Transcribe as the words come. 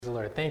Praise the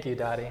Lord. Thank you,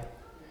 Dottie.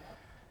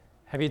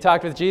 Have you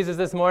talked with Jesus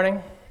this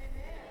morning?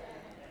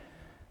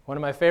 One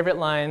of my favorite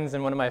lines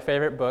in one of my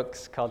favorite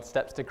books called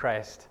Steps to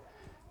Christ.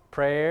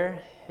 Prayer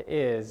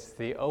is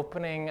the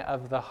opening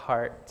of the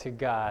heart to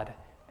God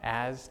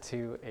as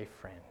to a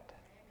friend.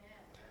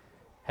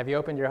 Have you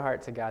opened your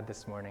heart to God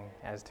this morning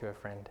as to a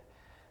friend?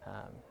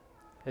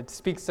 It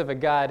speaks of a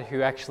God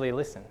who actually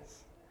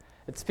listens.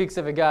 It speaks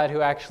of a God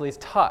who actually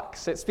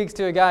talks. It speaks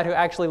to a God who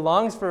actually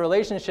longs for a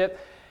relationship.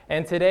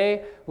 And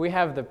today, we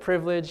have the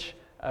privilege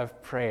of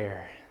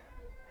prayer.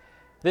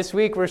 This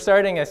week, we're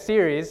starting a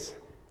series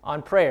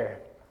on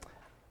prayer.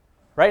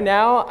 Right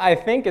now, I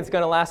think it's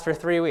going to last for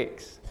 3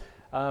 weeks.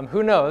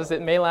 Who knows?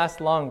 It may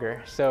last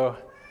longer. So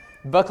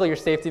buckle your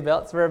safety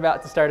belts. We're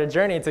about to start a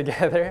journey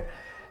together.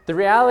 The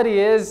reality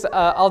is,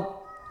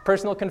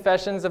 personal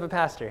confessions of a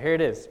pastor. Here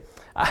it is.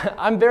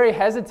 I'm very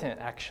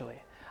hesitant,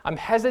 actually. I'm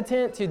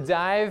hesitant to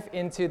dive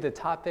into the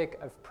topic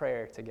of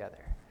prayer together.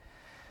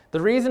 The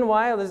reason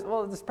why,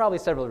 there's probably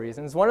several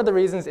reasons. One of the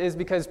reasons is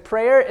because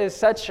prayer is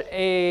such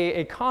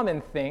a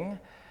common thing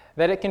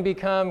that it can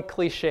become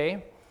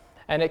cliche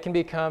and it can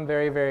become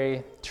very,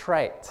 very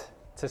trite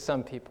to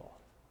some people.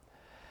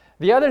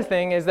 The other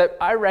thing is that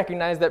I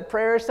recognize that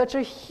prayer is such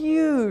a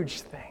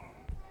huge thing.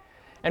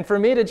 And for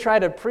me to try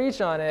to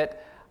preach on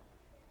it,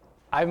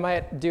 I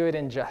might do it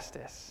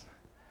injustice.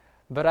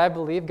 But I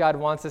believe God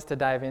wants us to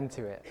dive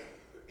into it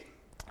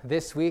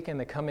this week and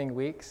the coming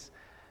weeks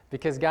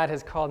because God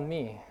has called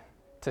me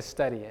to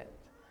study it.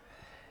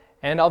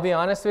 And I'll be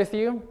honest with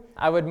you,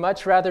 I would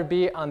much rather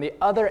be on the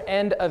other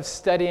end of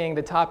studying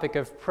the topic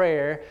of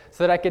prayer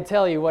so that I could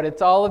tell you what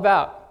it's all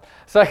about.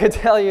 So I could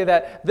tell you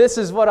that this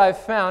is what I've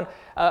found,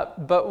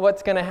 but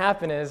what's going to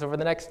happen is over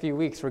the next few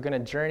weeks, we're going to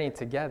journey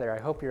together.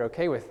 I hope you're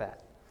okay with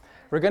that.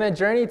 We're going to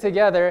journey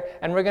together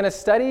and we're going to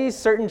study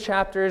certain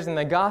chapters in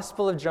the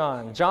Gospel of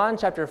John. John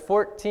chapter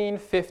 14,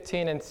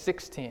 15, and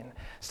 16.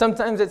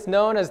 Sometimes it's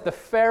known as the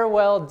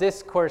farewell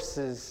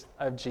discourses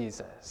of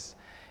Jesus.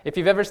 If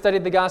you've ever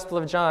studied the Gospel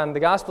of John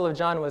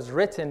was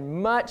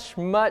written much,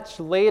 much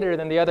later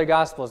than the other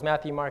Gospels,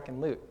 Matthew, Mark, and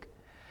Luke.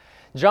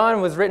 John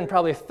was written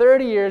probably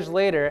 30 years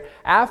later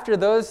after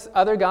those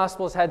other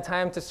Gospels had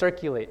time to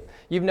circulate.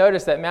 You've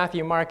noticed that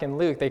Matthew, Mark, and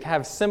Luke, they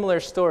have similar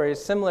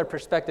stories, similar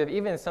perspective,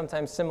 even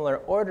sometimes similar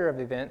order of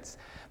events,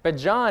 but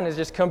John is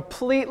just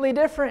completely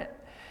different.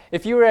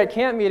 If you were at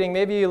camp meeting,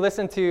 maybe you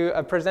listened to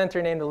a presenter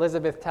named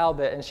Elizabeth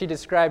Talbot, and she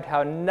described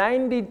how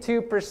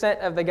 92%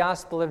 of the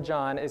Gospel of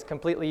John is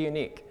completely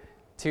unique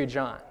to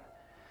John.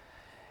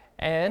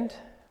 And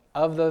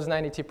of those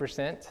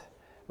 92%,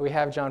 we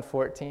have John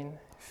 14,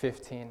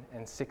 15,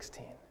 and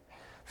 16.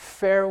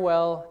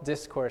 Farewell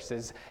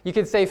discourses. You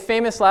could say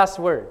famous last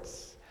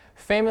words.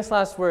 Famous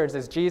last words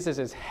as Jesus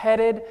is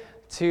headed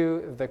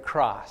to the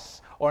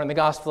cross. Or in the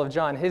Gospel of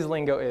John, his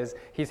lingo is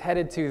he's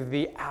headed to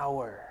the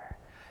hour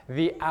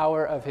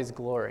of his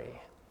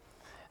glory.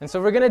 And so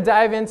we're going to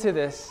dive into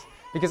this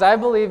because I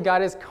believe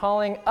God is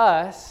calling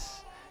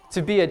us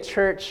to be a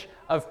church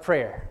of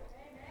prayer.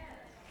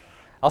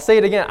 I'll say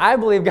it again. I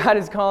believe God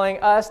is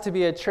calling us to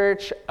be a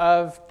church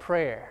of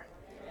prayer.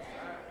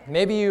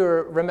 Maybe you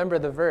remember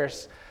the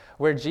verse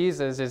where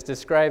Jesus is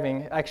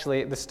describing,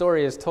 actually the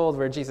story is told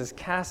where Jesus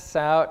casts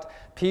out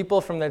people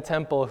from the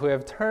temple who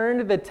have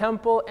turned the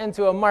temple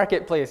into a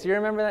marketplace. You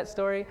remember that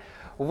story?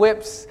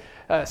 Whips,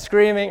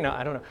 screaming, no,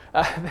 I don't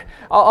know.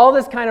 All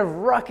this kind of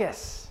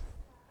ruckus.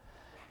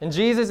 And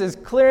Jesus is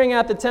clearing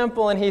out the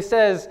temple and he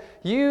says,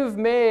 "You've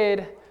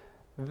made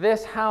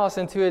this house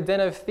into a den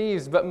of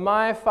thieves, but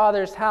my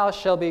Father's house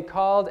shall be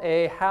called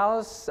a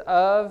house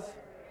of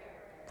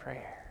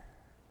prayer."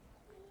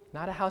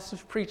 Not a house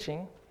of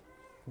preaching,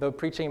 though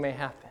preaching may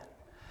happen.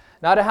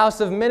 Not a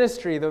house of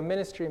ministry, though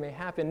ministry may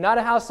happen. Not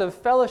a house of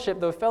fellowship,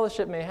 though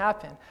fellowship may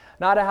happen.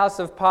 Not a house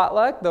of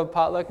potluck, though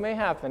potluck may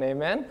happen.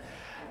 Amen?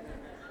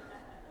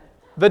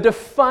 The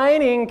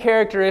defining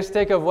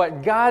characteristic of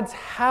what God's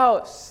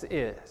house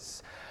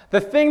is, the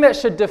thing that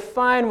should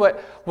define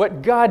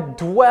what God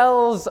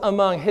dwells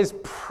among, his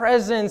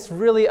presence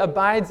really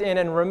abides in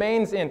and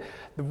remains in,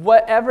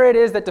 whatever it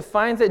is that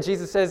defines it,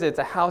 Jesus says it's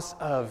a house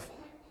of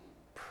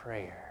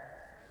prayer.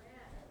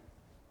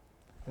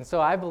 And so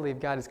I believe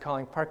God is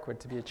calling Parkwood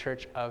to be a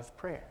church of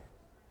prayer.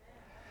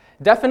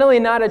 Definitely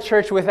not a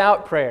church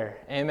without prayer.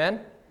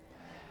 Amen?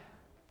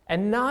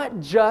 And not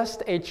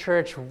just a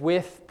church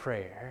with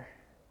prayer,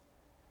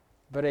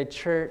 but a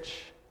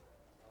church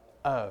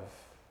of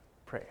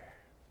prayer.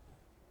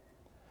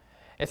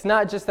 It's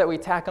not just that we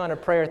tack on a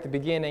prayer at the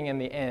beginning and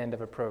the end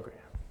of a program.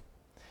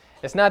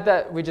 It's not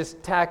that we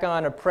just tack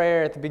on a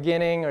prayer at the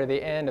beginning or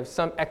the end of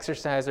some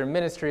exercise or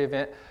ministry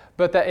event,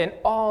 but that in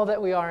all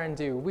that we are and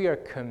do, we are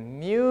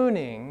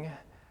communing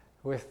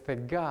with the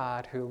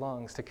God who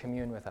longs to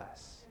commune with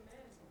us.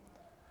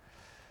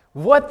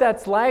 What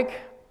that's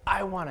like,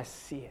 I want to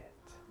see it.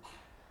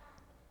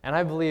 And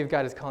I believe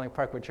God is calling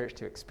Parkwood Church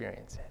to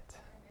experience it.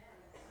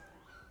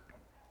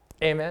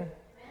 Amen?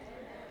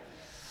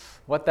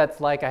 What that's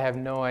like, I have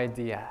no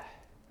idea.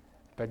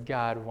 but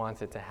God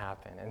wants it to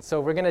happen. And so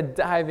we're going to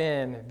dive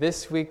in.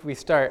 This week we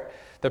start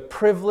The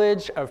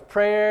Privilege of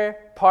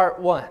Prayer, Part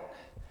 1.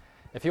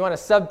 If you want a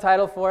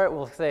subtitle for it,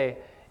 we'll say,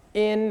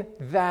 In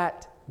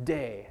That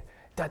Day.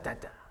 Da, da,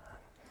 da.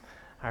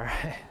 All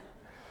right.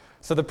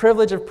 So The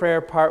Privilege of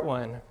Prayer, Part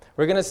 1.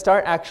 We're going to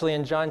start actually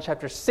in John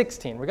chapter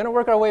 16. We're going to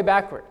work our way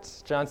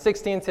backwards. John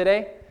 16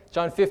 today,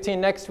 John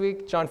 15 next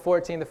week, John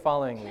 14 the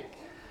following week.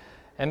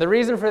 And the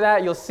reason for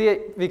that, you'll see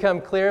it become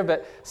clear,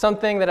 but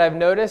something that I've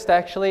noticed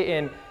actually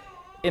in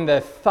the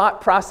thought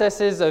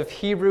processes of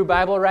Hebrew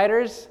Bible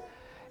writers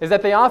is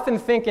that they often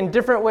think in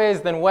different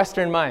ways than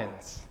Western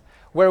minds.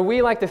 Where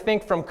we like to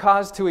think from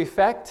cause to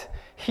effect,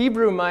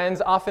 Hebrew minds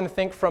often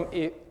think from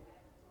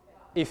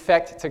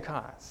effect to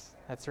cause.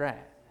 That's right.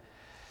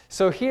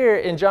 So here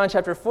in John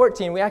chapter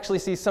 14, we actually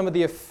see some of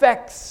the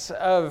effects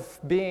of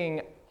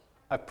being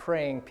a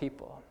praying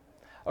people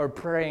or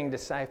praying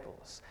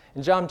disciples.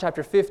 In John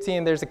chapter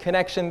 15, there's a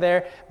connection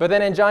there. But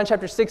then in John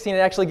chapter 16, it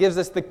actually gives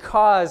us the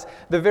cause,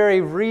 the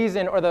very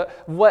reason, or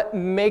what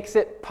makes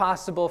it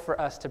possible for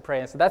us to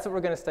pray. And so that's what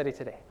we're going to study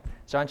today.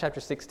 John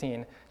chapter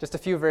 16, just a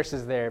few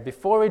verses there.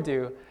 Before we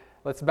do,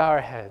 let's bow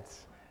our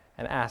heads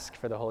and ask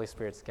for the Holy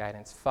Spirit's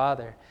guidance.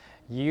 Father,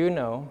 you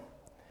know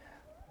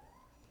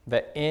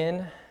that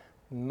in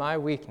my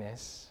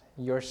weakness,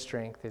 your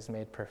strength is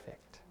made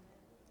perfect.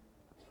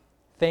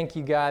 Thank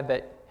you, God,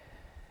 that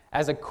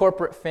as a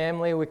corporate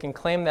family, we can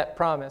claim that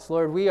promise.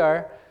 Lord, we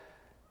are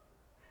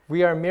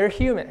mere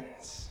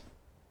humans.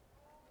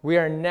 We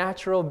are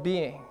natural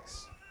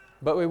beings,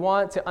 but we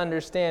want to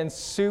understand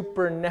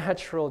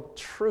supernatural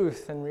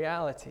truth and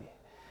reality.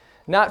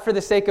 Not for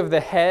the sake of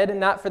the head,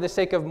 not for the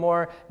sake of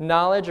more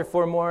knowledge or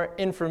for more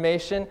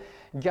information.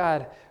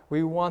 God,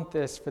 we want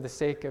this for the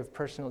sake of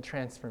personal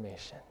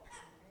transformation.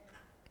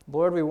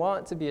 Lord, we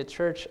want to be a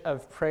church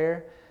of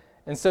prayer,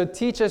 and so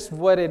teach us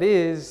what it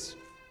is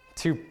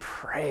to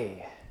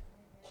pray.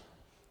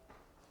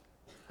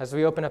 As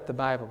we open up the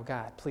Bible,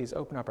 God, please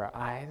open up our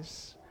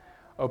eyes,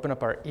 open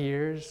up our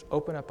ears,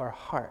 open up our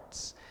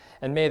hearts,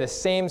 and may the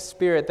same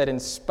Spirit that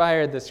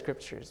inspired the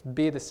Scriptures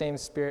be the same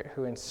Spirit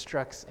who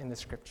instructs in the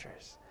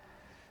Scriptures.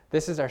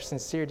 This is our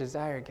sincere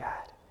desire,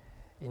 God.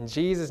 In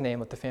Jesus' name,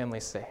 let the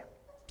family say,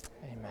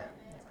 Amen.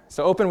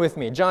 So open with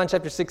me, John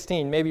chapter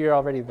 16. Maybe you're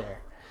already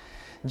there.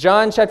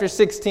 John chapter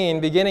 16,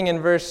 beginning in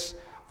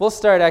we'll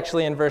start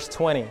actually in verse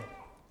 20.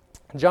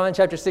 John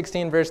chapter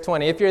 16, verse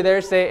 20. If you're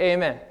there, say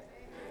amen.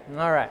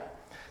 All right.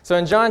 So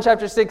in John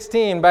chapter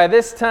 16, by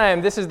this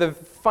time, this is the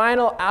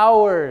final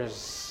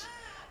hours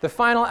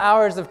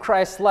of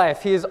Christ's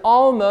life. He is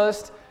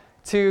almost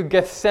to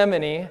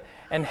Gethsemane,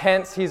 and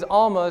hence he's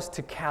almost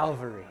to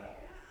Calvary.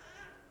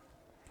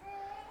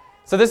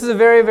 So this is a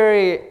very,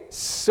 very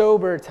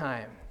sober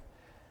time.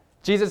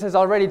 Jesus has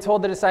already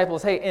told the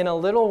disciples, hey, in a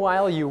little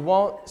while you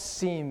won't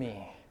see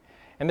me.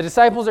 And the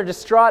disciples are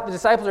distraught. The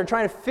disciples are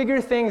trying to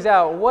figure things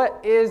out. What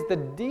is the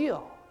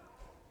deal?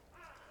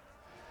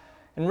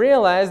 And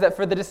realize that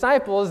for the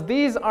disciples,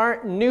 these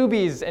aren't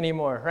newbies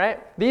anymore, right?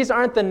 These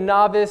aren't the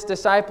novice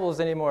disciples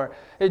anymore.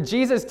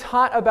 Jesus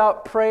taught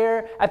about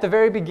prayer at the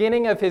very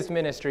beginning of his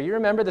ministry. You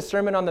remember the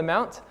Sermon on the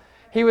Mount?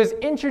 He was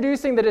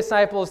introducing the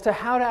disciples to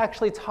how to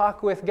actually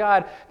talk with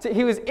God.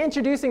 He was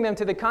introducing them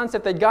to the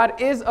concept that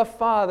God is a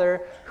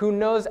Father who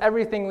knows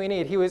everything we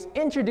need. He was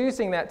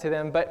introducing that to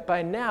them, but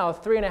by now,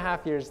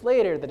 3.5 years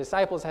later, the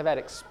disciples have had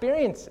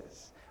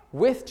experiences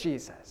with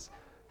Jesus,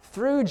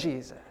 through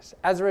Jesus,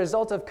 as a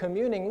result of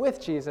communing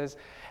with Jesus.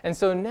 And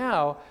so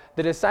now,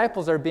 the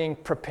disciples are being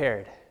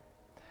prepared.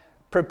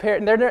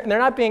 They're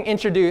not being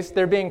introduced,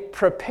 they're being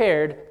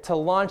prepared to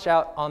launch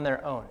out on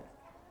their own.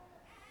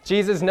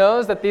 Jesus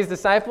knows that these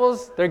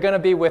disciples, they're going to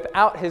be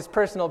without his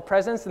personal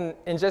presence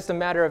in just a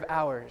matter of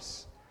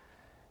hours.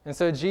 And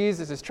so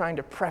Jesus is trying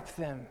to prep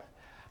them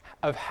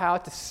of how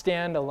to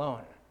stand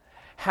alone,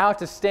 how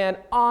to stand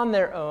on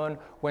their own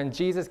when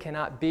Jesus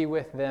cannot be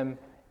with them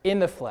in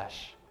the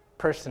flesh,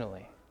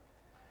 personally.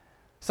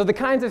 So the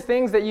kinds of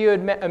things that you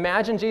would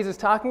imagine Jesus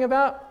talking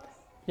about,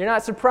 you're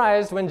not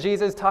surprised when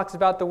Jesus talks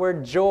about the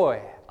word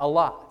joy a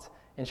lot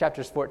in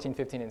chapters 14,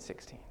 15, and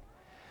 16.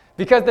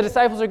 Because the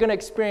disciples are going to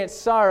experience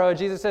sorrow,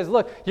 Jesus says,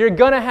 look, you're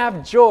going to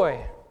have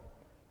joy.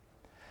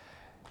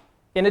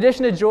 In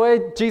addition to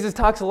joy, Jesus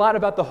talks a lot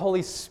about the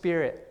Holy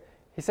Spirit.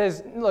 He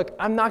says, look,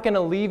 I'm not going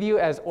to leave you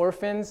as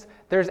orphans.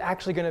 There's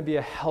actually going to be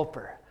a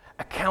helper,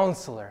 a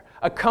counselor,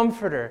 a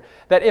comforter,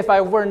 that if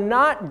I were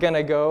not going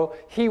to go,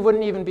 he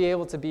wouldn't even be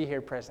able to be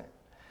here present.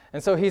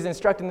 And so he's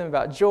instructing them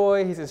about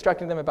joy. He's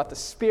instructing them about the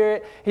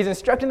Spirit. He's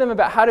instructing them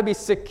about how to be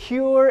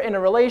secure in a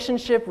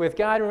relationship with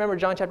God. Remember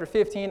John chapter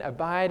 15,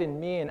 abide in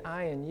me and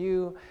I in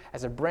you,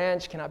 as a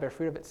branch cannot bear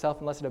fruit of itself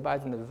unless it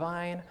abides in the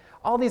vine.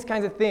 All these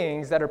kinds of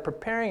things that are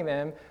preparing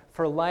them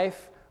for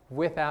life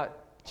without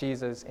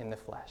Jesus in the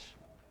flesh.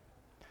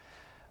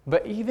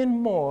 But even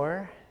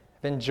more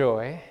than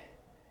joy,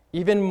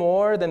 even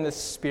more than the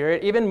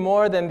Spirit, even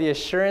more than the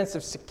assurance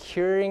of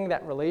securing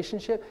that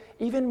relationship,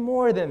 even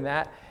more than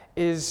that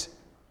is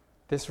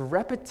this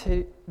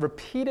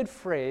repeated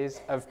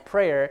phrase of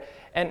prayer,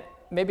 and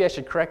maybe I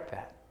should correct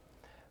that.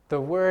 the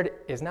word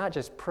is not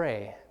just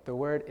pray, the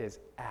word is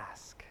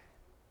ask.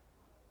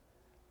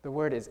 The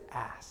word is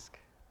ask.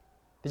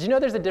 Did you know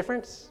there's a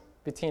difference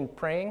between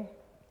praying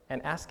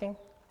and asking?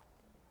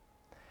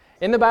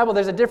 In the Bible,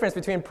 there's a difference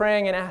between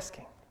praying and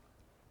asking.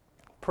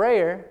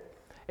 Prayer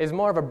is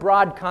more of a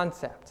broad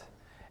concept.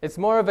 It's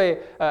more of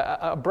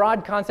a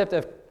broad concept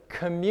of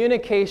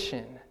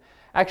communication.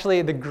 Actually,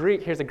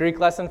 here's a Greek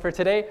lesson for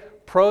today,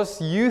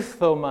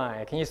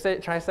 proseuthomai. Can you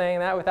try saying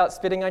that without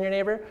spitting on your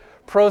neighbor?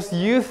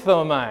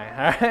 Proseuthomai,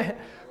 all right?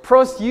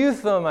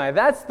 Proseuthomai,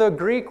 that's the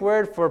Greek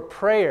word for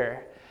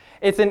prayer.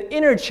 It's an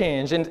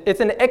interchange, and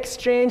it's an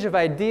exchange of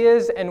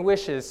ideas and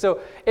wishes.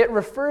 So it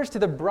refers to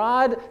the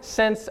broad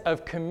sense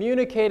of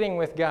communicating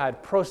with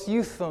God,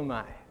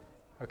 proseuthomai,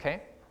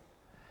 okay?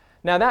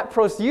 Now that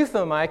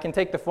proseuthomai can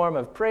take the form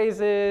of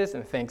praises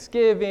and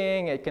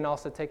thanksgiving. It can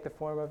also take the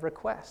form of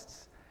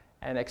requests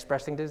and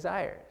expressing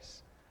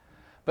desires.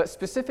 But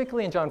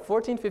specifically in John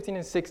 14, 15,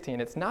 and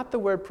 16, it's not the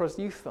word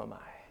proseuthomai.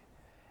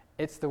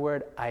 It's the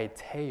word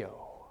aiteo.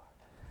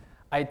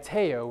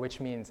 Aiteo,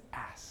 which means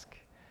ask,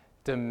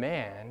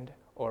 demand,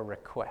 or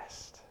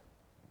request.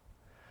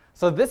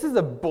 So this is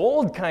a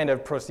bold kind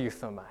of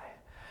proseuthomai.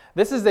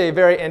 This is a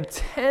very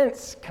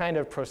intense kind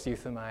of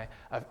proseuthomai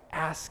of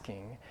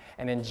asking.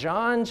 And in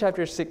John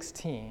chapter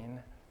 16,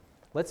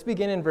 let's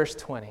begin in verse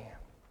 20.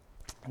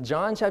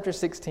 John chapter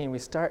 16, we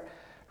start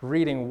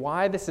reading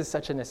why this is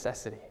such a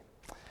necessity.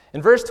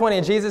 In verse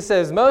 20, Jesus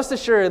says, "Most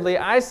assuredly,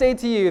 I say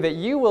to you that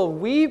you will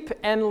weep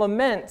and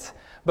lament,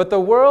 but the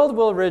world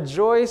will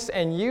rejoice,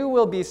 and you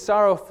will be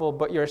sorrowful,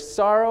 but your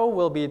sorrow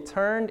will be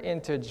turned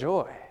into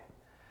joy."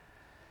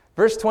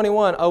 Verse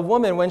 21, "A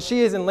woman, when she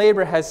is in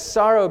labor, has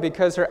sorrow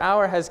because her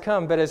hour has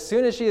come, but as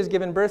soon as she has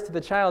given birth to the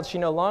child, she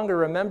no longer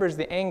remembers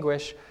the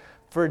anguish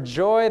for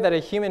joy that a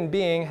human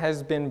being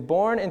has been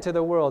born into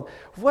the world."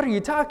 What are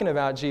you talking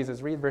about,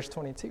 Jesus? Read verse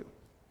 22.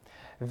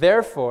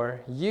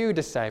 "Therefore, you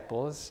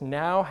disciples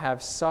now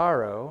have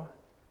sorrow,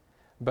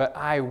 but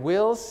I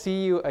will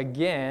see you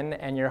again,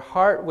 and your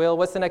heart will,"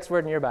 what's the next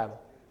word in your Bible?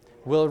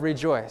 "Will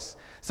rejoice."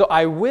 So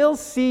I will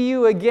see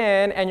you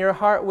again, and your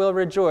heart will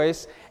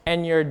rejoice,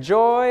 and your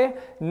joy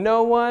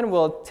no one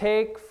will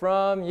take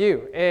from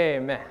you.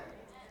 Amen.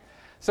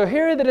 So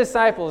here are the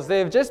disciples.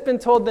 They've just been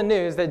told the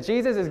news that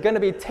Jesus is going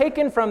to be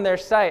taken from their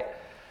sight.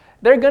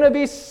 They're going to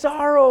be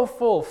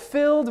sorrowful,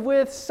 filled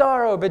with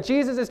sorrow. But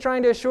Jesus is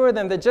trying to assure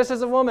them that just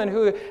as a woman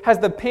who has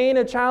the pain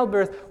of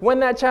childbirth,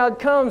 when that child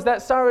comes,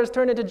 that sorrow is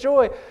turned into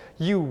joy.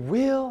 You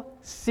will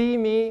see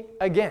me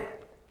again.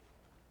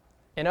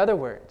 In other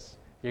words,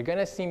 you're going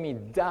to see me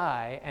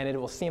die, and it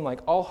will seem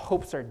like all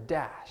hopes are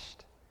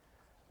dashed.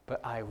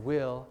 But I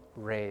will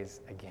raise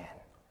again.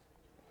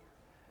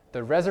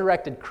 The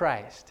resurrected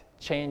Christ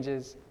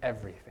changes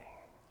everything.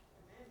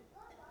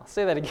 I'll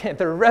say that again.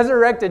 The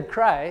resurrected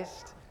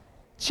Christ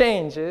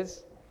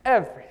changes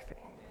everything.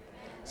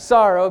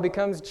 Sorrow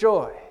becomes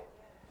joy.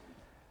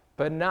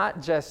 But not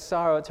just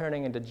sorrow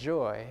turning into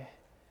joy,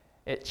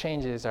 it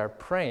changes our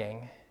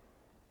praying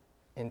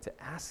into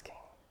asking.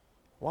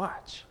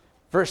 Watch.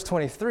 Verse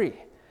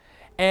 23.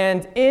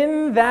 "And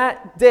in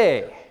that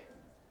day,"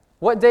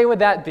 what day would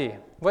that be?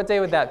 What day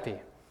would that be?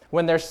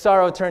 When their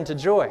sorrow turned to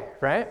joy,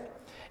 right?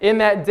 In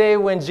that day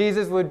when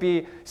Jesus would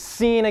be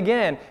seen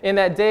again, in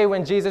that day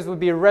when Jesus would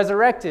be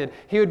resurrected,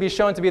 he would be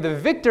shown to be the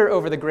victor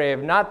over the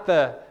grave, not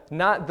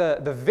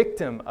the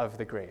victim of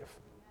the grave.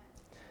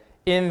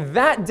 "In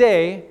that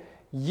day,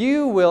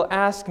 you will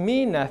ask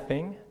me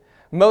nothing.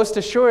 Most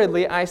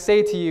assuredly, I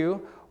say to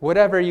you,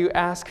 whatever you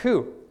ask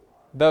who?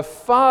 The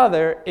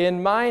Father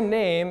in my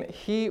name,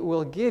 he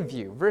will give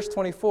you." Verse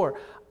 24,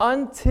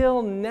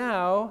 "Until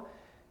now,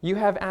 you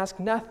have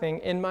asked nothing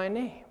in my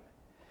name."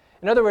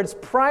 In other words,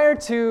 prior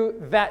to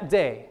that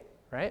day,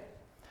 right?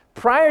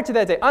 Prior to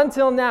that day,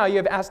 until now, you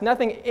have asked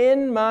nothing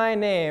in my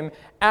name.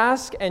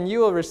 Ask and you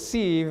will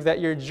receive, that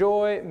your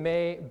joy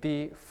may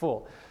be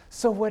full.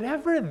 So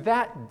whatever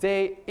that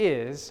day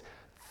is,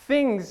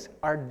 things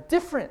are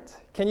different.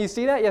 Can you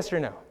see that? Yes or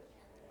no?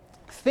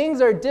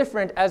 Things are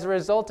different as a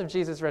result of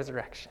Jesus'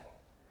 resurrection.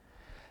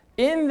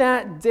 In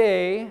that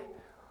day,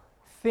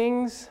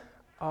 things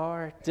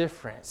are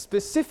different.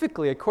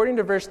 Specifically, according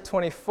to verse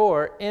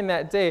 24, in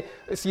that day,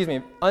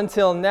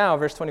 until now,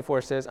 verse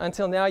 24 says,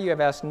 "Until now you have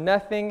asked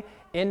nothing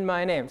in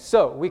my name."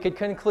 So we could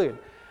conclude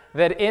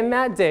that in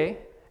that day,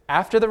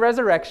 after the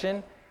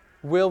resurrection,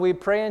 will we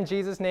pray in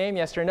Jesus' name,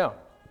 yes or no?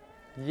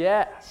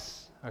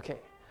 Yes. Okay.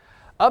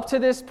 Up to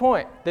this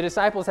point, the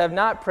disciples have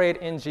not prayed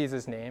in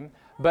Jesus' name,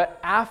 but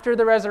after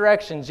the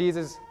resurrection,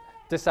 Jesus'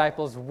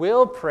 disciples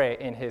will pray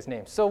in his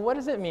name. So what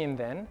does it mean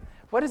then?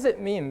 What does it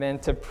mean then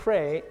to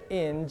pray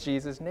in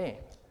Jesus' name?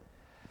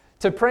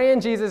 To pray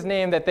in Jesus'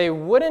 name that they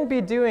wouldn't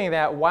be doing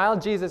that while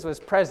Jesus was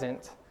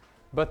present,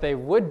 but they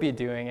would be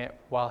doing it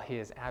while he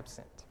is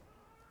absent.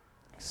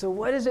 So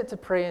what is it to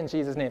pray in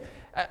Jesus' name?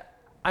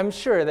 I'm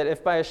sure that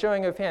if by a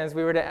showing of hands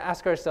we were to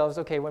ask ourselves,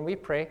 okay, when we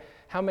pray,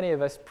 how many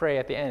of us pray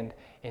at the end?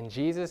 In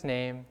Jesus'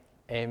 name,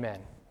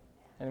 amen.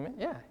 Amen?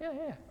 Yeah.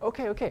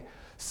 Okay.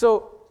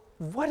 So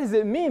what does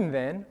it mean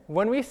then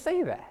when we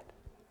say that?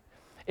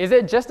 Is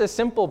it just a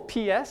simple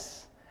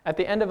PS at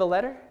the end of a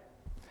letter?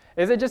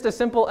 Is it just a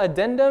simple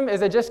addendum?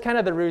 Is it just kind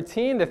of the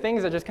routine, the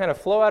things that just kind of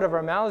flow out of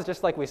our mouths,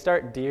 just like we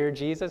start, Dear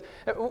Jesus?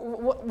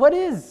 What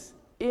is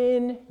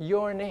in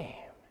your name?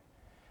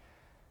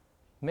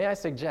 May I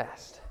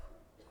suggest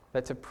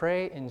that to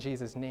pray in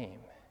Jesus' name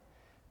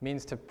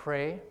means to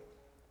pray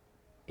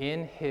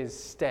in his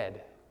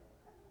stead.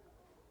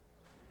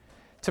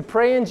 To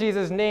pray in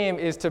Jesus' name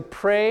is to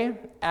pray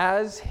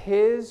as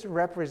his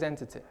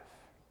representative.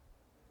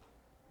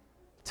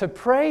 To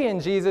pray in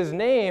Jesus'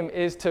 name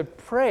is to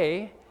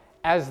pray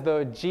as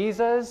though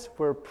Jesus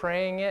were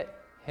praying it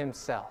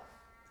himself.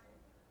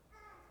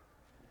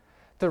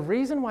 The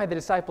reason why the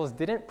disciples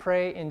didn't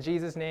pray in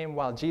Jesus' name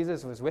while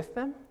Jesus was with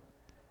them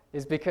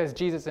is because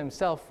Jesus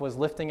himself was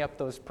lifting up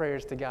those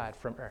prayers to God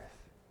from earth.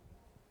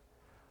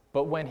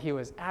 But when he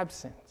was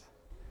absent,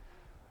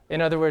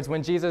 in other words,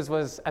 when Jesus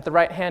was at the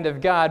right hand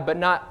of God, but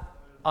not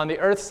on the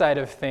earth side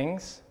of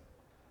things,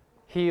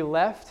 he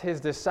left his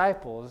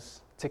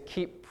disciples to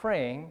keep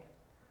praying,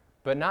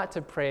 but not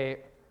to pray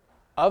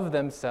of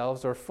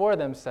themselves or for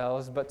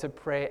themselves, but to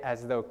pray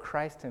as though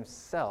Christ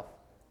himself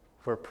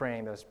were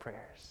praying those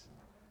prayers.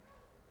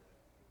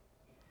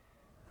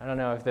 I don't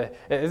know if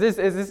is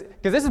this,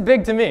 because this is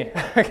big to me,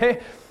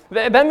 okay?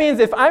 That means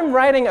if I'm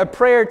writing a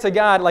prayer to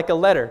God like a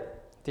letter,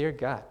 Dear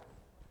God,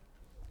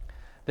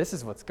 this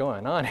is what's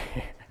going on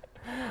here.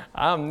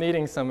 I'm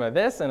needing some of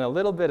this and a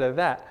little bit of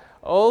that.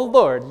 Oh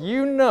Lord,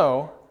 you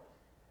know,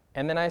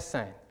 and then I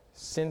sign,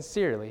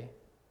 sincerely,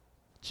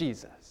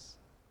 Jesus.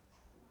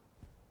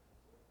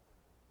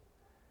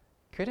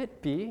 Could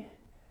it be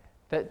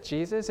that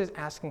Jesus is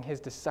asking his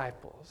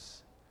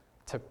disciples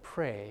to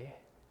pray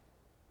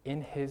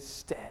in his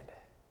stead,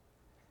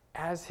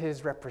 as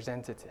his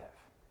representative?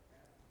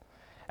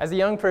 As a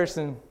young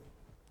person,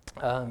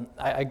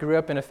 I grew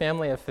up in a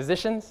family of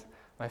physicians.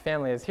 My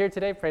family is here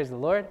today, praise the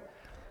Lord.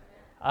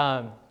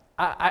 I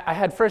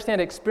had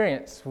firsthand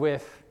experience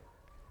with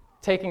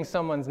taking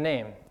someone's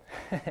name.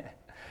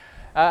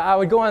 I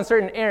would go on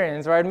certain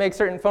errands, or I'd make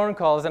certain phone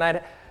calls,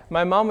 and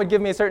my mom would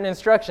give me certain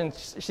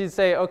instructions. She'd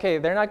say, okay,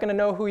 they're not going to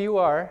know who you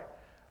are,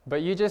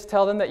 but you just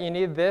tell them that you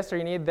need this or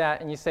you need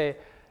that, and you say,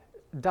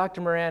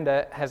 Dr.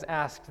 Miranda has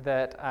asked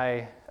that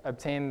I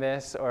obtain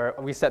this, or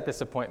we set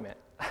this appointment.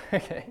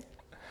 Okay.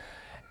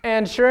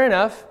 And sure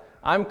enough,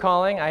 I'm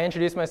calling, I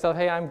introduce myself,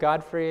 hey, I'm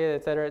Godfrey,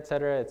 et cetera, et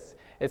cetera.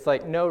 It's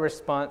like no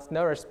response.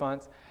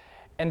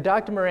 And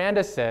Dr.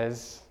 Miranda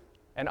says,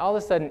 and all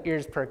of a sudden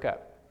ears perk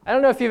up. I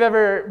don't know if you've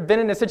ever been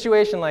in a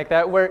situation like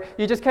that where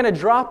you just kind of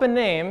drop a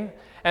name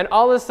and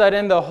all of a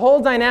sudden the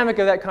whole dynamic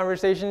of that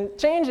conversation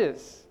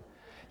changes.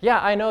 Yeah,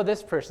 I know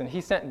this person, he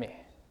sent me.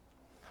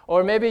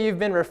 Or maybe you've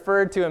been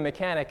referred to a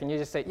mechanic and you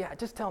just say, yeah,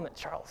 just tell him that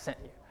Charles sent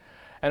you.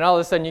 And all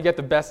of a sudden you get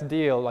the best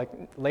deal, like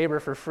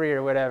labor for free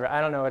or whatever. I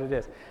don't know what it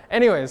is.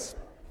 Anyways,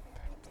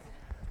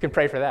 you can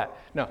pray for that.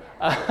 No.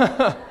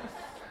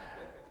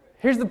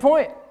 Here's the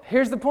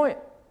point.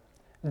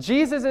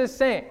 Jesus is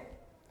saying,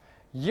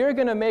 you're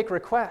going to make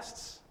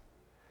requests,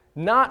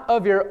 not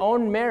of your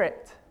own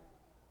merit,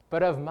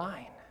 but of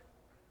mine.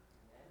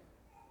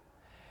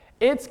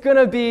 It's going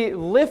to be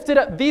lifted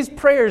up. These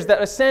prayers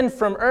that ascend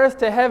from earth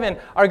to heaven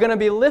are going to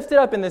be lifted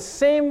up in the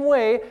same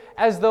way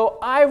as though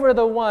I were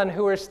the one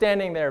who were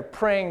standing there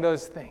praying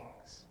those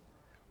things.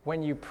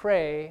 When you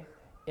pray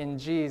in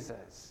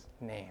Jesus'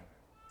 name.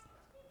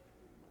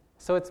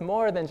 So it's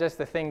more than just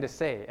a thing to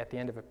say at the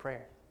end of a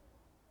prayer.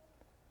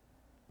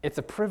 It's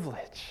a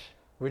privilege.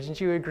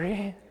 Wouldn't you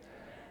agree?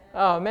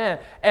 Oh, man.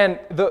 And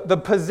the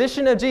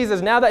position of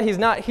Jesus, now that he's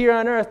not here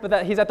on earth, but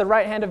that he's at the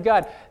right hand of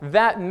God,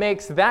 that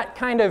makes that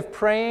kind of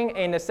praying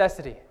a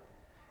necessity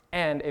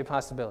and a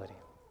possibility.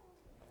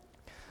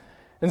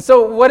 And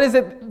so what is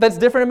it that's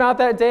different about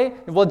that day?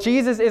 Well,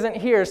 Jesus isn't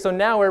here, so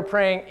now we're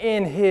praying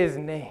in his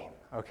name,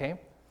 okay?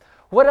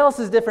 What else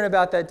is different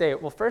about that day?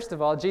 Well, first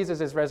of all,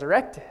 Jesus is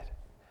resurrected.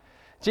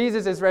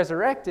 Jesus is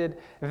resurrected.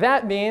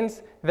 That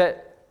means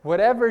that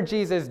whatever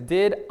Jesus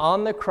did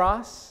on the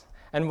cross,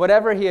 and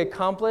whatever he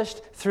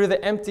accomplished through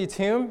the empty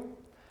tomb,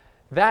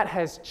 that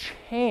has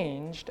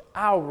changed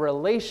our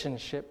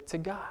relationship to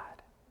God.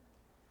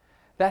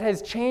 That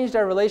has changed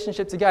our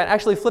relationship to God.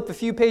 Actually, flip a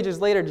few pages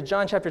later to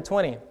John chapter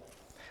 20.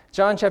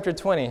 John chapter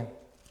 20.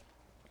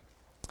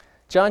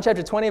 John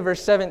chapter 20,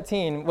 verse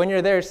 17. When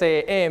you're there,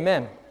 say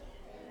amen.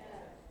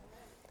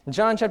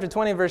 John chapter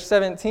 20, verse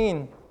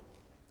 17.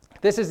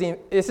 This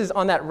is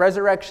on that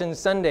Resurrection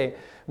Sunday.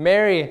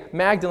 Mary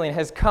Magdalene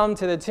has come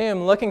to the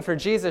tomb looking for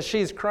Jesus.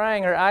 She's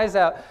crying her eyes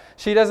out.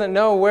 She doesn't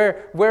know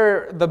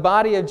where the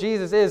body of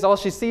Jesus is. All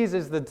she sees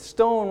is the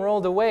stone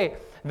rolled away.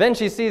 Then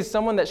she sees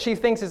someone that she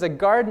thinks is a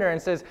gardener and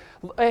says,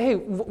 hey,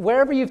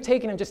 wherever you've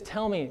taken him, just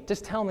tell me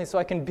so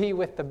I can be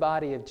with the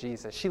body of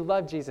Jesus. She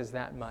loved Jesus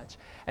that much.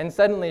 And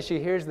suddenly she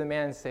hears the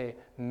man say,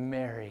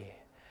 Mary.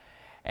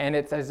 And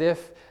it's as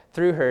if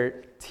through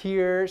her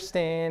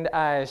tear-stained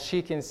eyes,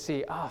 she can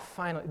see,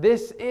 finally,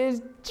 this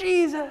is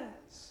Jesus.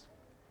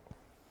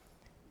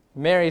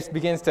 Mary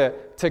begins to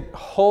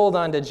hold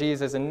on to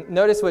Jesus. And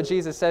notice what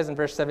Jesus says in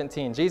verse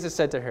 17. Jesus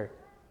said to her,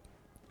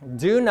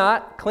 Do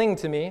not cling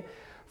to me,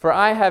 for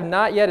I have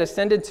not yet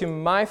ascended to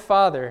my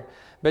Father.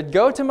 But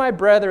go to my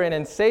brethren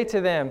and say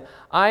to them,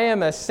 I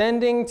am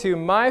ascending to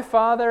my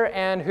Father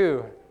and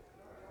who?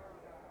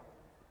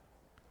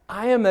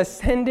 I am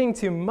ascending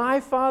to my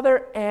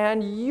Father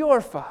and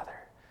your Father,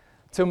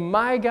 to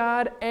my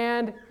God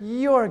and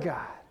your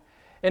God.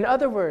 In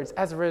other words,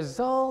 as a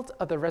result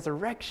of the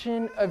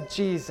resurrection of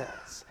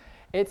Jesus,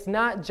 it's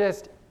not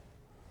just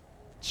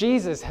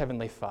Jesus'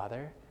 Heavenly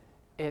Father,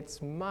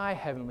 it's my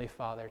Heavenly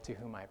Father to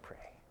whom I pray.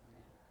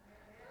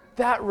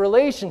 That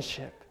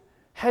relationship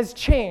has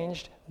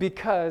changed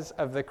because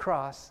of the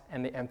cross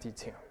and the empty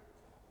tomb.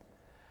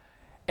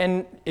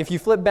 And if you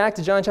flip back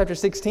to John chapter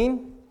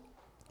 16,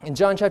 in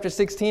John chapter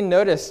 16,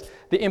 notice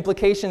the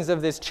implications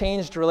of this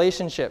changed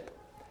relationship.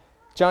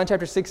 John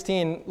chapter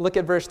 16, look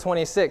at verse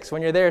 26.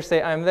 When you're there,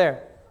 say, I'm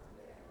there.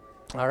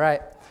 All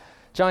right.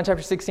 John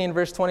chapter 16,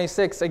 verse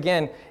 26,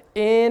 again,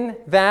 in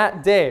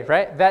that day,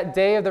 right? That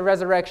day of the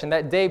resurrection,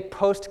 that day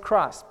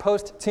post-cross,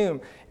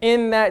 post-tomb,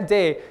 in that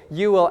day,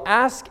 you will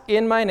ask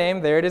in my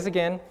name, there it is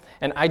again,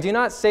 and I do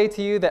not say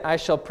to you that I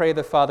shall pray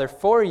the Father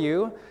for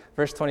you,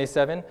 verse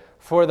 27,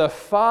 for the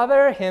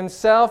Father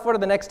himself, what are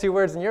the next two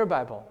words in your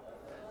Bible?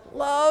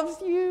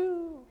 Loves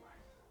you.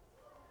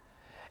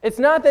 It's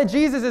not that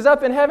Jesus is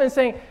up in heaven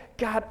saying,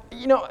 God,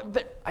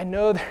 I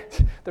know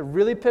they're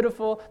really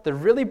pitiful, they're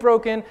really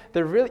broken,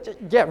 they're really,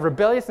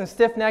 rebellious and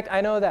stiff-necked,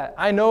 I know that.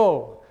 I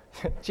know,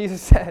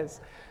 Jesus says.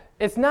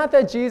 It's not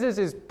that Jesus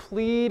is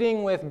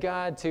pleading with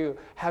God to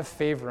have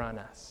favor on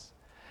us.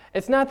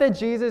 It's not that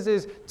Jesus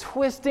is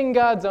twisting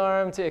God's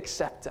arm to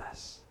accept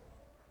us.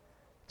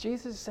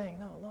 Jesus is saying,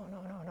 no.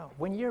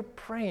 When you're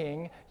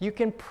praying, you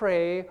can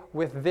pray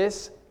with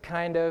this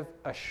kind of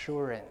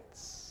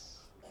assurance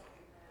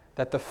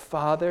that the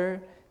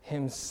Father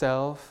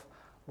himself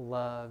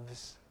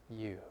loves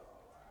you.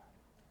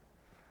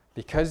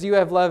 Because you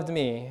have loved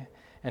me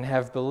and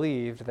have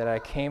believed that I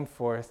came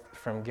forth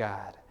from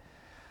God.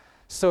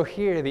 So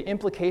here, the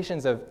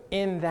implications of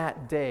in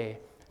that day,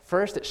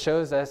 first it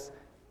shows us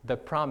the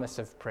promise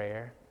of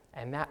prayer,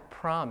 and that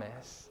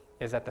promise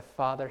is that the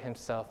Father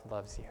himself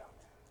loves you.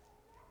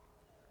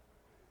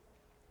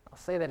 I'll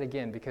say that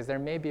again because there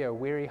may be a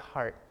weary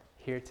heart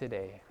here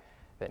today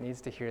that needs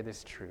to hear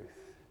this truth.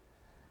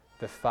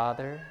 The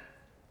Father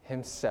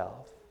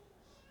himself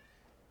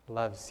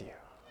loves you.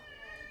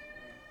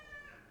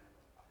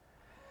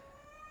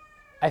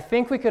 I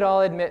think we could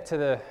all admit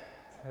to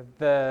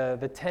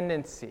the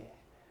tendency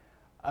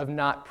of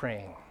not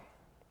praying.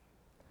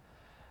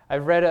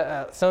 I've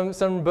read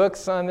some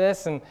books on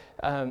this, and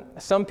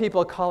some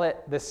people call it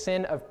the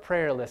sin of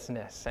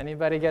prayerlessness.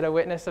 Anybody get a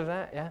witness of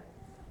that? Yeah?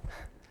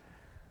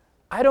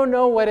 I don't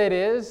know what it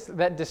is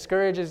that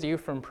discourages you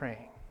from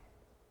praying.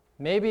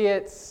 Maybe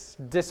it's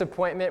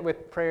disappointment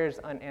with prayers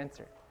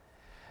unanswered.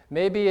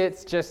 Maybe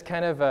it's just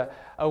kind of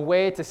a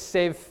way to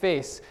save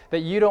face, that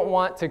you don't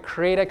want to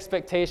create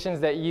expectations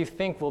that you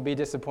think will be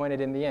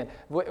disappointed in the end.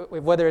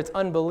 Whether it's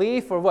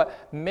unbelief or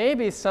what.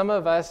 Maybe some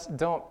of us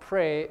don't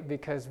pray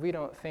because we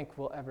don't think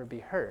we'll ever be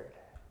heard.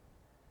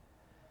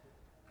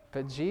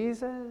 But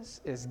Jesus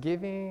is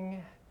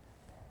giving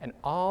an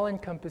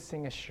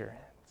all-encompassing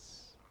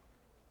assurance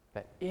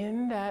that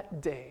in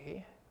that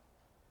day,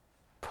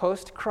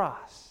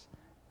 post-cross,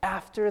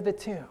 after the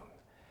tomb,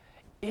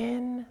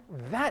 in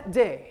that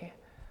day,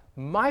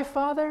 my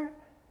Father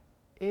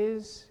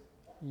is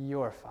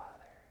your Father.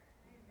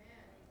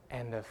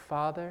 Amen. And the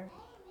Father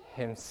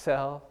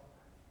himself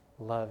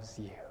loves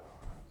you.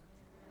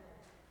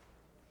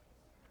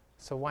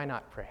 So why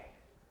not pray?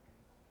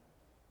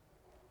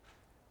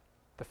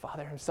 The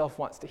Father himself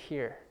wants to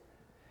hear,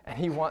 and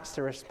he wants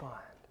to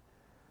respond.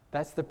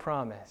 That's the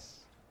promise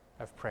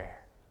of prayer.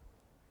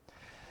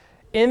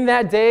 In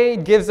that day,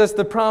 it gives us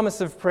the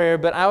promise of prayer,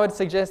 but I would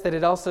suggest that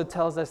it also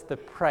tells us the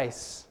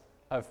price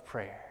of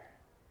prayer.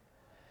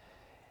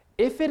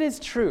 If it is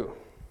true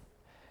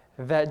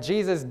that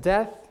Jesus'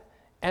 death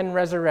and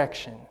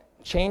resurrection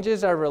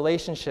changes our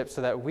relationship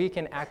so that we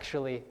can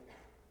actually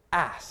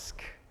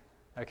ask,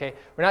 okay?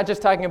 We're not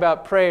just talking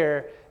about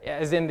prayer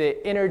as in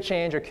the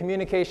interchange or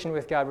communication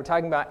with God. We're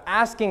talking about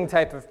asking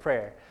type of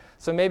prayer.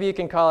 So maybe you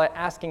can call it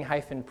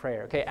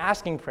asking-prayer, okay?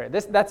 Asking prayer.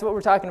 That's what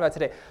we're talking about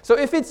today. So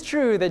if it's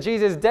true that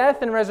Jesus'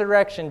 death and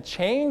resurrection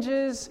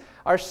changes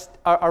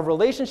our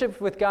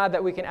relationship with God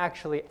that we can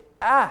actually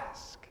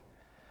ask,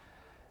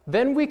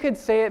 then we could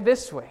say it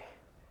this way.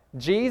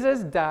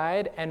 Jesus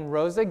died and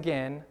rose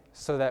again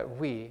so that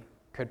we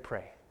could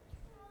pray.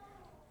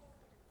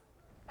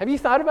 Have you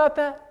thought about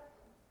that?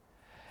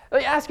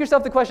 Like, ask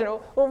yourself the question,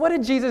 well, what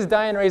did Jesus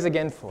die and raise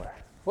again for?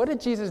 What did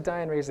Jesus die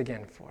and raise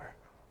again for?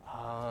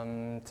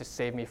 To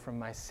save me from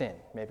my sin.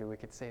 Maybe we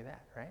could say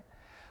that, right?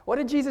 What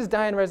did Jesus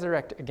die and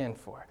resurrect again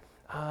for?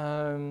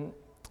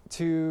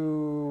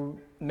 To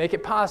make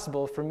it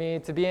possible for me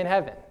to be in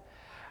heaven.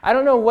 I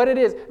don't know what it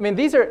is. I mean,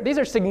 these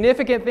are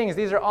significant things.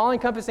 These are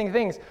all-encompassing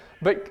things.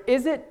 But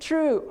is it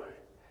true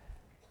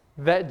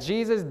that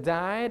Jesus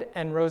died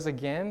and rose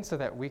again so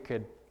that we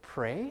could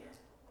pray?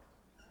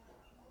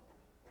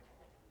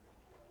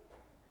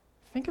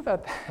 Think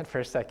about that for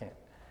a second.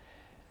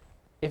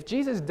 If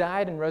Jesus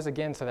died and rose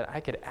again so that I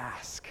could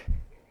ask,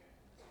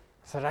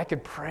 so that I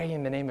could pray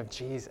in the name of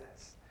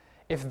Jesus,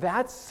 if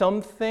that's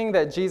something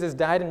that Jesus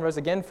died and rose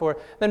again for,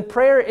 then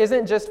prayer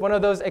isn't just one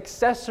of those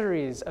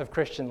accessories of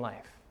Christian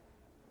life.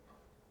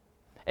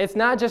 It's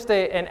not just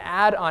an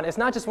add-on. It's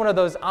not just one of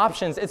those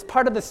options. It's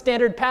part of the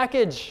standard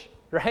package,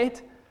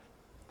 right?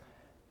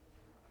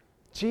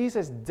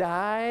 Jesus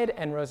died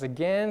and rose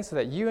again so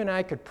that you and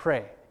I could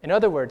pray. In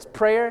other words,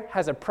 prayer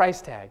has a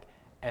price tag,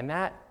 and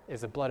that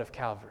is the blood of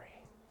Calvary.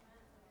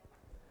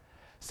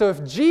 So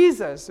if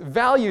Jesus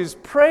values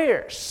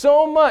prayer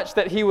so much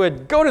that he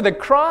would go to the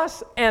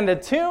cross and the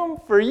tomb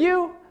for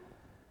you,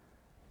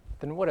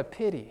 then what a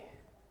pity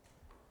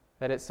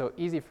that it's so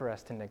easy for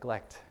us to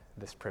neglect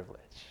this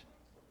privilege.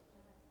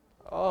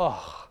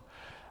 Oh,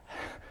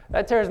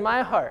 that tears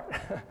my heart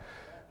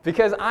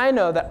because I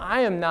know that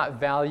I am not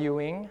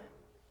valuing,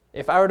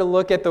 if I were to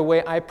look at the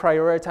way I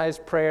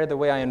prioritize prayer, the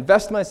way I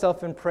invest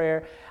myself in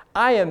prayer,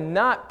 I am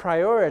not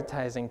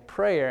prioritizing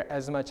prayer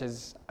as much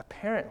as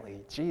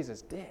apparently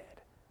Jesus did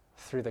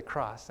through the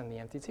cross and the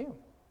empty tomb.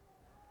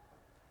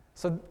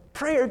 So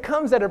prayer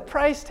comes at a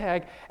price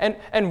tag,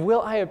 and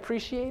will I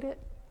appreciate it?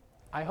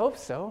 I hope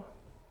so.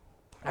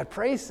 I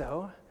pray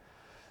so.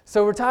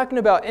 So we're talking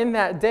about in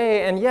that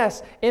day, and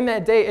yes, in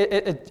that day,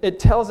 it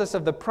tells us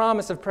of the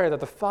promise of prayer, that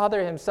the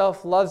Father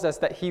himself loves us,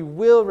 that he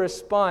will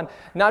respond,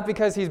 not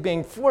because he's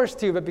being forced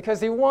to, but because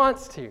he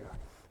wants to.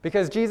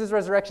 Because Jesus'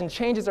 resurrection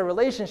changes our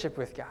relationship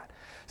with God.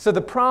 So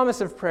the promise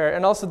of prayer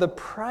and also the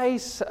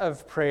price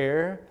of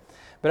prayer.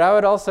 But I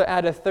would also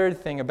add a third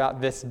thing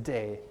about this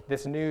day,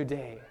 this new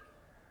day.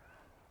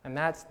 And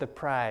that's the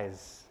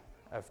prize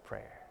of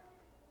prayer.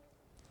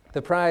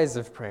 The prize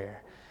of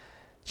prayer.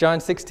 John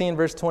 16,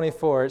 verse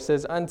 24, it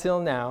says, "Until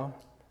now,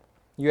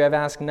 you have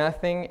asked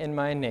nothing in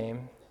my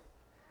name.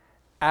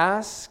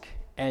 Ask,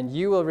 and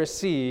you will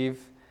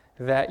receive,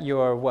 that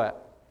your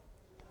what?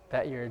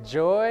 That your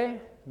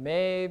joy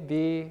may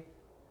be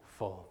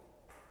full."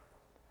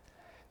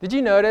 Did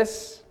you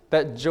notice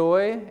that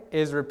joy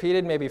is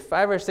repeated maybe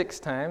 5 or 6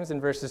 times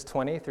in verses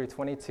 20 through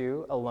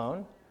 22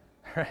 alone?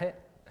 Right?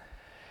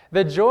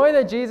 The joy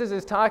that Jesus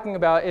is talking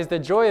about is the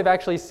joy of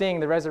actually seeing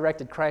the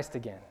resurrected Christ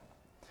again.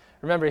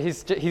 Remember,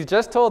 he's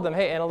just told them,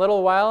 hey, in a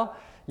little while,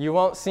 you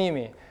won't see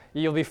me.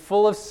 You'll be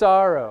full of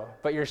sorrow,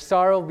 but your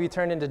sorrow will be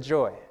turned into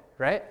joy,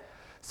 right?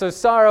 So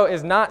sorrow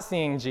is not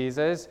seeing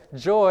Jesus.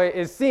 Joy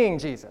is seeing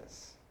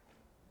Jesus.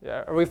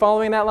 Yeah. Are we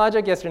following that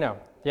logic? Yes or no?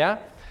 Yeah?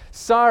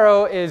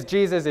 Sorrow is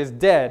Jesus is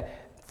dead.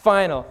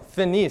 Final,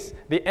 finis,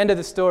 the end of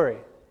the story.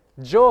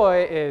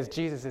 Joy is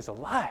Jesus is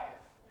alive.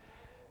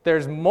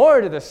 There's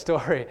more to the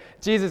story.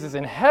 Jesus is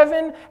in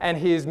heaven, and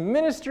he is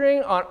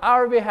ministering on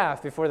our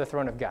behalf before the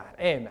throne of God.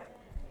 Amen.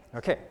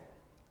 Okay.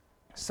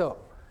 So,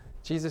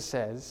 Jesus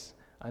says,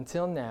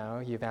 "Until now,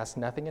 you've asked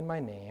nothing in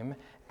my name.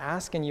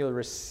 Ask and you'll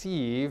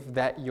receive,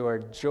 that your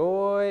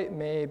joy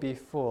may be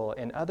full."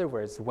 In other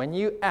words, when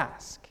you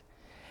ask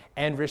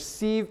and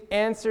receive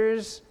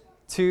answers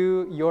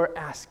to your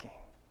asking,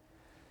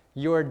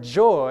 your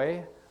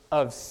joy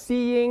of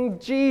seeing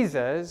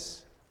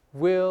Jesus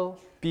will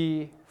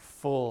be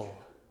full.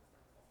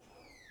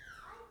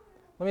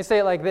 Let me say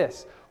it like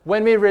this.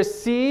 When we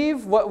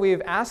receive what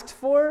we've asked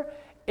for,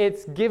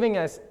 it's giving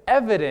us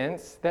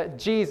evidence that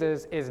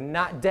Jesus is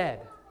not dead.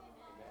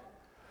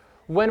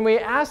 When we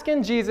ask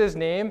in Jesus'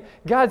 name,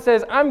 God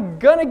says, I'm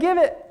going to give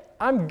it.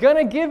 I'm going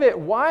to give it.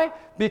 Why?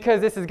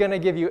 Because this is going to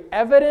give you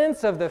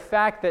evidence of the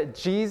fact that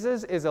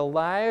Jesus is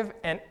alive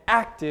and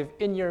active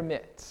in your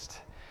midst.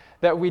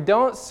 That we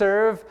don't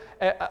serve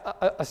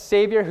a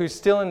Savior who's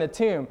still in the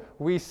tomb.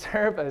 We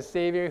serve a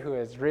Savior who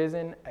has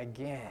risen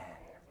again.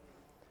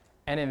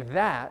 And in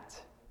that,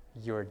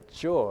 your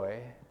joy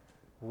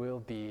will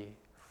be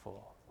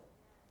full,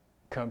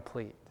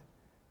 complete.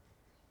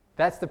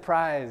 That's the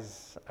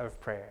prize of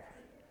prayer.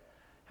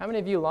 How many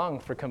of you long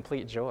for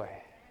complete joy?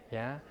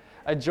 Yeah?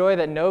 A joy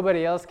that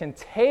nobody else can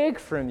take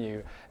from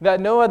you, that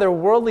no other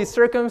worldly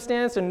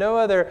circumstance or no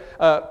other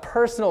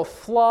personal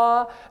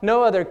flaw,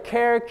 no other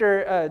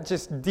character,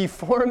 just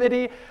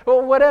deformity,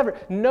 or whatever,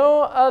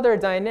 no other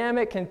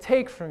dynamic can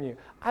take from you.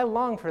 I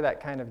long for that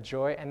kind of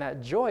joy, and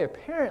that joy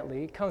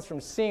apparently comes from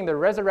seeing the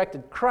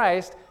resurrected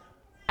Christ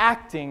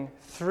acting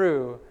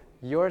through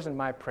yours and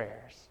my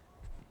prayers.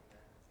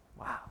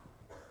 Wow.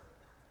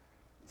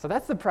 So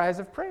that's the prize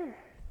of prayer.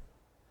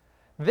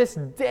 This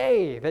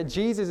day that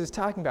Jesus is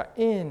talking about,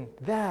 in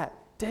that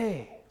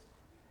day,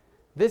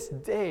 this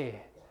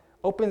day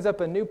opens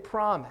up a new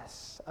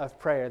promise of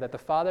prayer, that the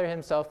Father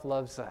himself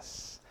loves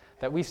us,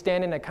 that we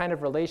stand in a kind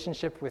of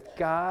relationship with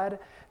God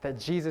that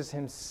Jesus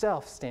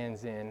himself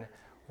stands in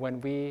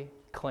when we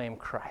claim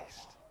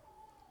Christ.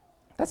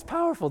 That's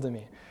powerful to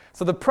me.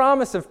 So the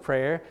promise of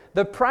prayer,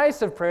 the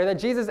price of prayer, that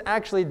Jesus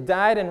actually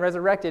died and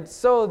resurrected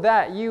so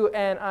that you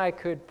and I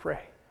could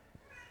pray.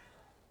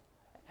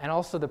 And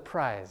also the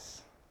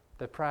prize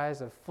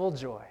of full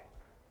joy,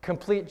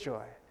 complete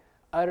joy,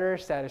 utter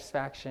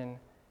satisfaction,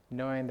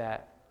 knowing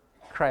that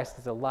Christ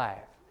is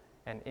alive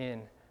and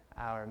in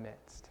our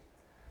midst.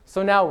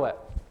 So now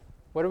what?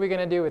 What are we going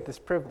to do with this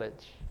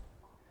privilege?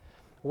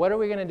 What are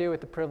we going to do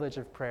with the privilege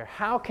of prayer?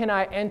 How can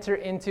I enter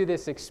into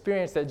this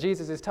experience that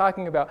Jesus is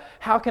talking about?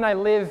 How can I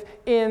live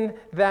in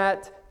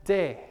that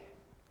day?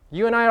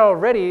 You and I are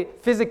already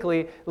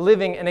physically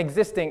living and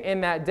existing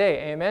in that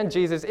day. Amen?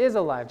 Jesus is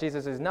alive.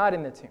 Jesus is not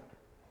in the tomb.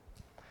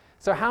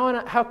 So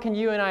how can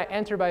you and I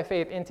enter by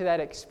faith into that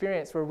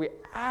experience where we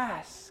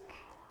ask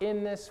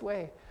in this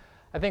way?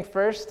 I think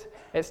first,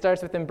 it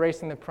starts with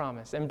embracing the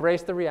promise.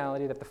 Embrace the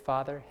reality that the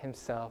Father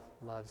himself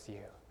loves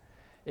you.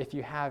 If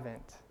you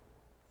haven't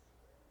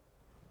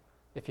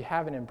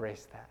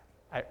embraced that,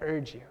 I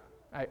urge you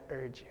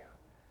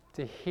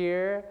to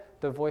hear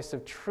the voice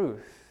of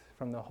truth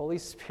from the Holy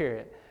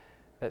Spirit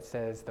that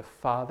says the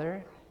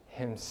Father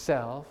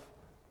himself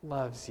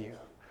loves you.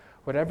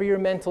 Whatever your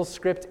mental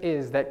script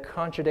is that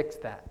contradicts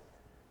that,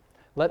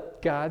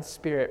 let God's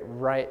Spirit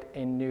write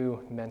a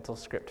new mental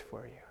script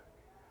for you.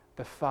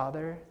 The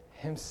Father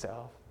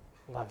himself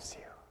loves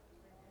you.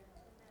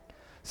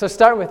 So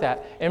start with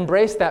that.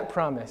 Embrace that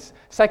promise.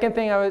 Second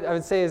thing I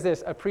would say is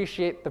this: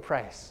 appreciate the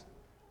price.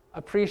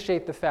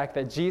 Appreciate the fact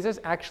that Jesus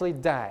actually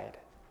died.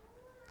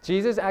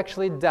 Jesus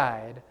actually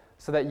died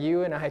so that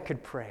you and I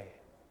could pray.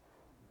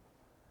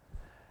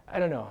 I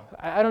don't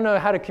know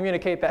how to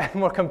communicate that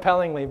more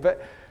compellingly,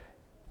 but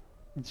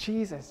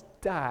Jesus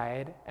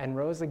died and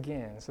rose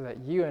again so that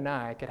you and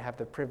I could have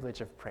the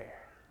privilege of prayer.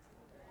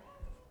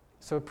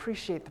 So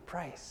appreciate the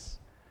price.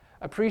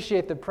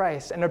 Appreciate the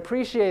price, and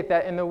appreciate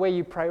that in the way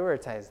you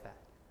prioritize that.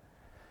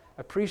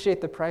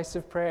 Appreciate the price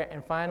of prayer,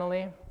 and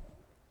finally,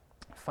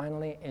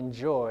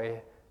 enjoy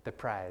the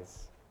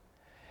prize.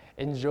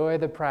 Enjoy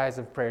the prize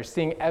of prayer,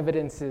 seeing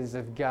evidences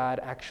of God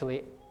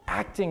actually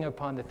acting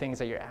upon the things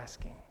that you're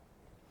asking.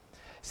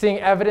 Seeing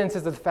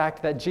evidences of the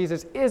fact that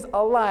Jesus is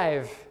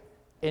alive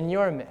in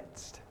your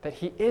midst, that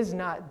he is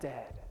not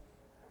dead.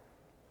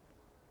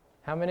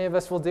 How many of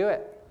us will do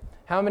it?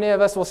 How many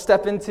of us will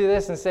step into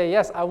this and say,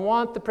 yes, I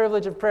want the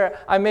privilege of prayer.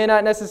 I may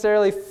not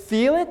necessarily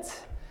feel it,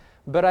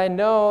 but I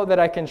know that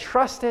I can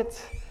trust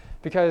it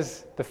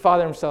because the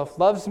Father himself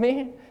loves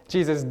me.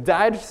 Jesus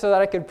died so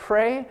that I could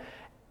pray,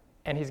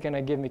 and he's going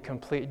to give me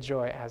complete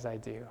joy as I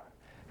do.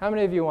 How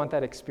many of you want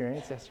that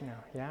experience? Yes or no?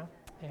 Yeah?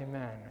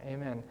 Amen.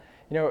 Amen.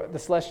 You know, the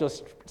Celestial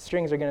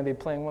Strings are going to be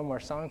playing one more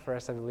song for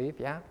us, I believe.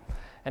 Yeah?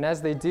 And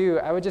as they do,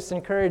 I would just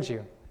encourage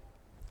you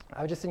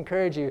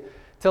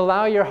to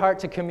allow your heart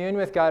to commune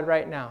with God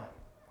right now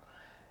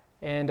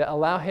and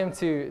allow him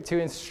to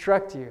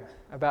instruct you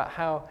about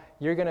how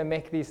you're going to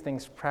make these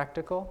things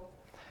practical.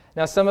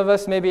 Now, some of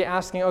us may be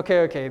asking,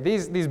 okay,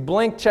 these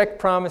blank check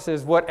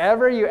promises,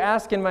 whatever you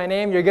ask in my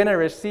name, you're going to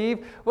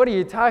receive. What are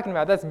you talking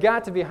about? That's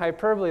got to be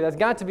hyperbole. That's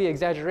got to be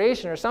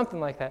exaggeration or something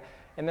like that.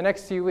 In the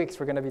next few weeks,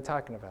 we're going to be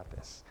talking about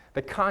this,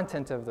 the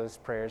content of those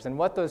prayers and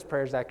what those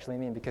prayers actually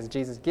mean, because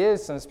Jesus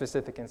gives some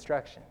specific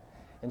instruction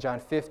in John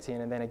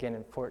 15 and then again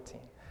in 14.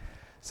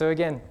 So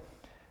again,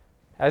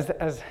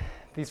 as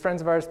these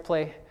friends of ours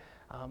play,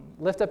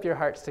 lift up your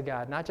hearts to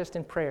God, not just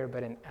in prayer,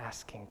 but in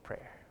asking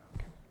prayer.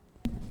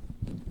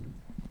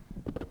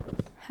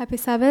 Happy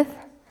Sabbath.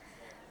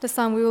 The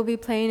song we will be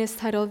playing is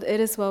titled, "It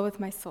Is Well With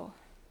My Soul."